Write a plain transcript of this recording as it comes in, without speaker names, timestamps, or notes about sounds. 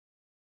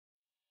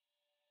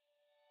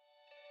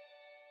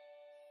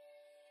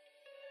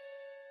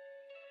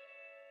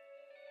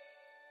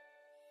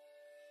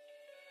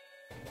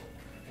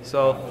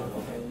So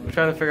we're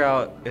trying to figure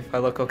out if I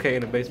look okay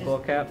in a baseball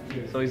cap.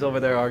 So he's over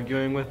there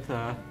arguing with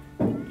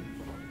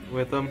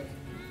him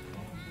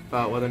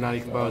about whether or not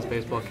he can borrow his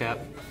baseball cap.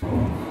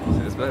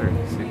 It's better.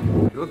 See,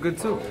 you look good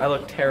too. I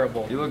look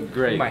terrible. You look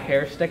great. My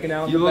hair's sticking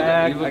out in the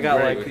back. I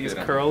got like these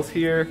curls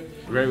here.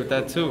 Great with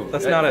that too.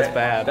 That's not as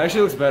bad. That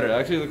actually looks better. That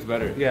actually looks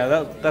better. Yeah,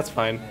 that's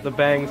fine. The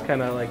bangs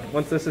kind of like,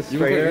 once this is You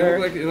straighter,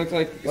 look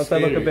like once I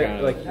look a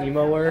bit like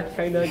emo-er,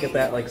 kind of get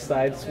that like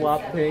side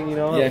swap thing, you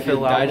know? Yeah, if you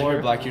dyed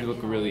your black, you look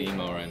really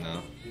emo right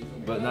now.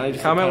 But now you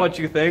just comment what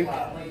you think.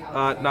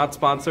 Not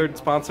sponsored,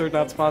 sponsored,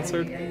 not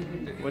sponsored.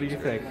 What do you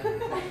think?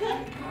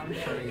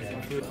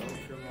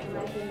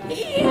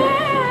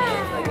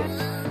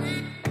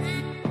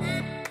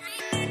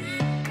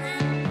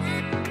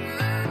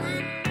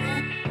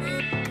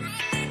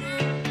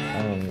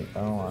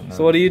 I don't want no.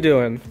 So what are you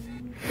doing?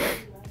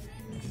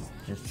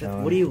 Just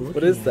telling. What are you looking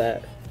What is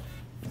that?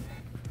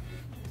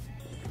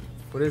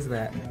 What is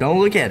that? Don't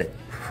look at it.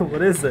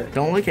 What is it?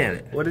 Don't look at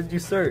it. What did you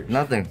search?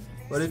 Nothing.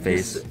 What did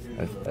face? you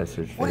I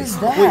searched What face. is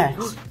that?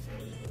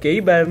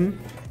 Gaben.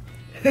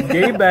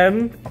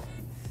 Gaben.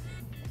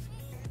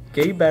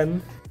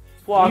 Gaben.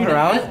 Walking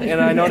around, and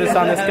I noticed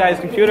on this guy's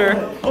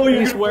computer,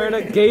 he's wearing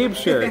a Gabe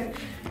shirt.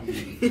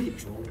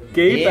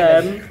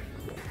 Gaben.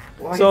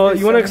 So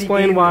you want to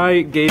explain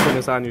why Gaben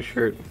is on your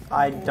shirt?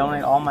 I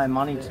donate all my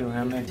money to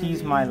him, and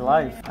he's my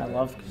life. I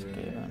love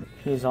Gaben.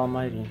 He's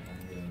almighty.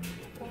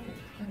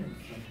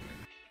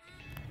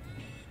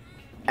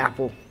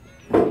 Apple.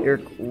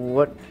 Eric,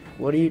 what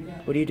are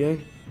you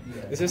doing?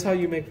 Is this how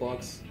you make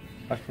vlogs?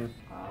 What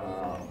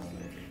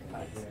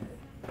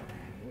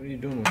are you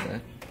doing with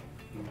that?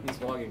 He's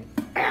vlogging.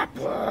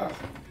 Apple.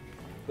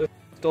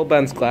 Stole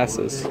Ben's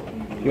glasses.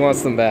 He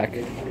wants them back.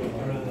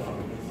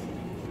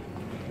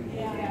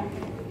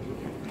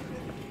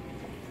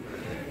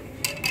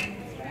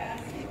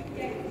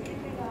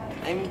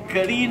 I'm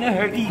getting a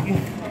hurry.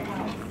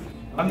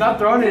 I'm not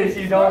throwing it if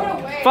you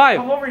don't.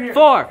 5,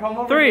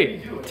 4,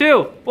 3,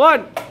 2,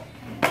 1.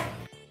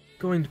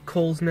 Going to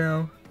Kohl's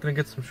now. Gonna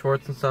get some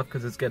shorts and stuff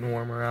because it's getting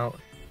warmer out.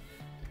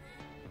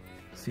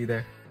 See you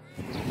there.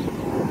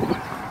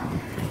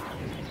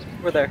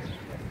 We're there.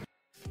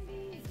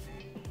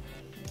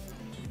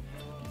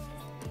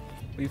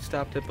 We've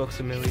stopped at Books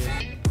A Million.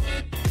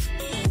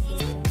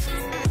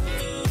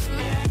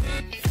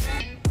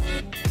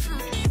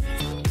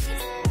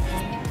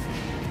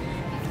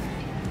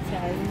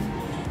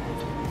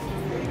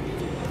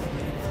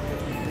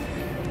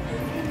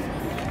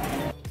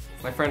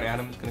 My friend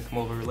Adam is gonna come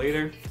over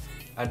later.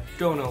 I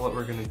don't know what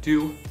we're gonna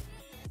do.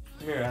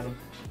 Come here, Adam.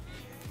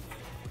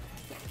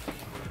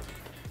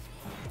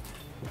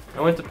 I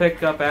went to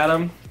pick up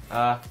Adam.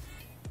 That's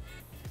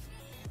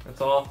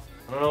all.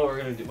 I don't know what we're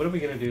gonna do. What are we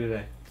gonna do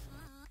today?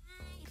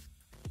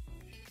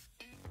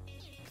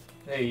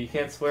 Hey, you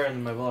can't swear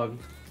in my vlog.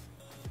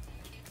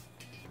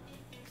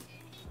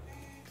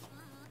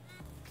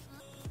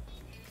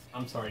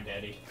 I'm sorry,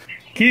 Daddy.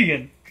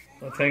 Keegan,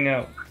 let's hang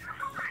out.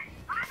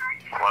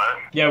 What?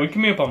 Yeah, we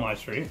can meet up on my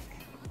street.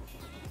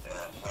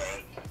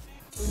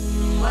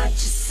 What you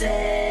say?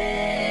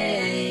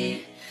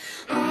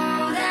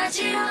 Oh, that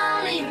you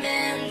only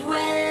meant well.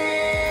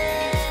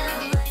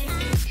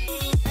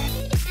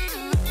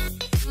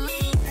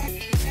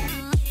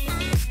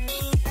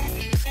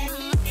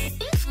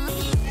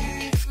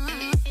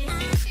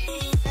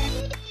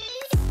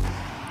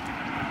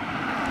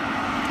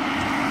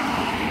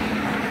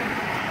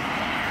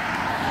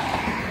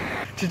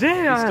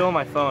 Today you stole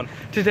my phone.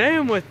 Today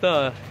I'm with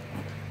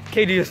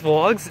KDS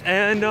Vlogs,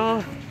 and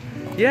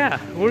yeah,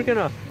 we're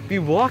gonna be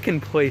walking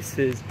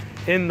places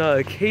in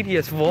the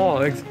KDS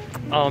Vlogs.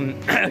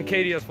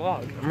 KDS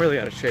Vlog. I'm really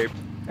out of shape.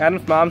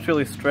 Adam's mom's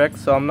really strict,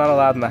 so I'm not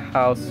allowed in the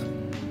house.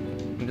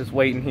 I'm just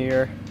waiting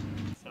here.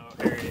 So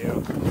here you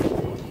go.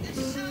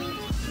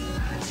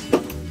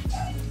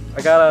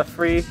 I got a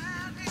free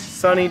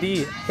Sunny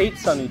D. Hate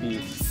Sunny D.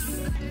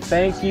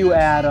 Thank you,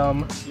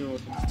 Adam.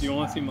 Do you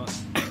want to see my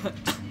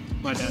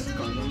my dad's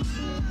car then?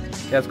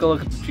 Yeah, let's go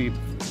look at the Jeep.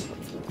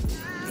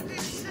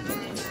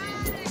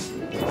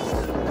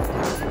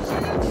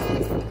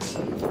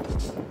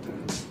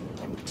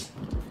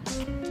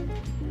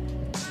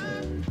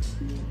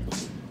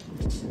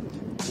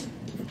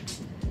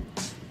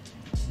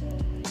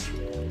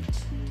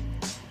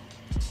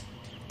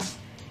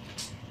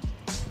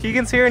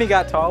 Keegan's here and he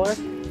got taller.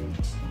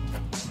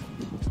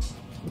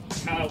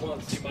 I want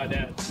to see my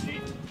dad's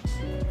Jeep.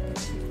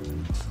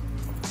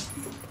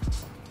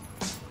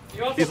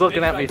 He's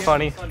looking at me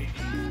funny.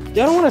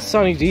 Yeah, I don't want a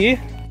Sunny D.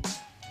 Do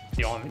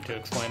you want me to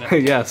explain it?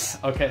 Yes.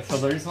 Okay, so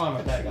the reason why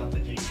my dad got the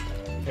Jeep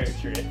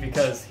Patriot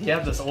because he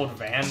had this old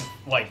van,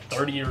 like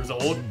 30 years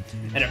old,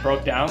 and it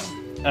broke down,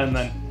 and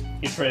then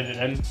he traded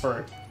it in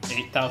for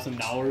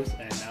 $8,000,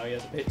 and now he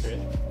has a Patriot.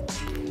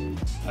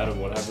 Out of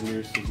what happened to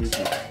your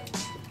Suzuki?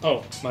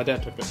 Oh, my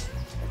dad took it.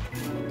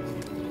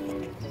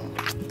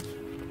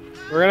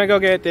 We're gonna go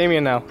get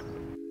Damien now.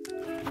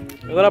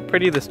 Look how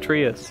pretty this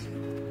tree is.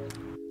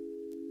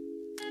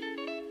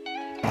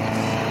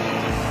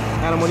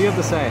 Adam, what do you have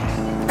to say?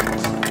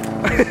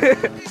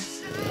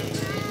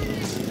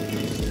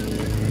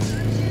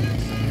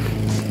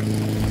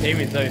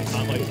 Amy's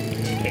not like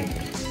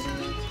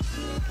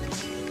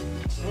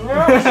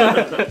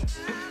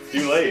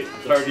Too late.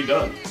 It's already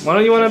done. Why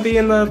don't you want to be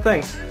in the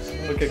thing?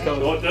 Okay,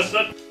 come on.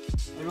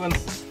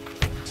 Everyone's...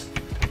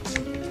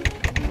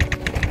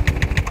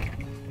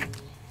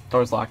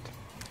 Door's locked.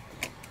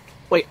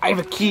 Wait, I have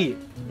a key.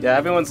 Yeah,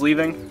 everyone's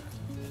leaving.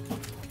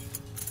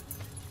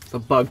 It's a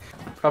bug.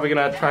 Probably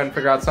gonna try and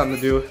figure out something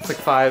to do. It's like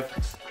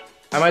 5.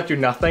 I might do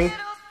nothing.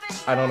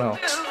 I don't know.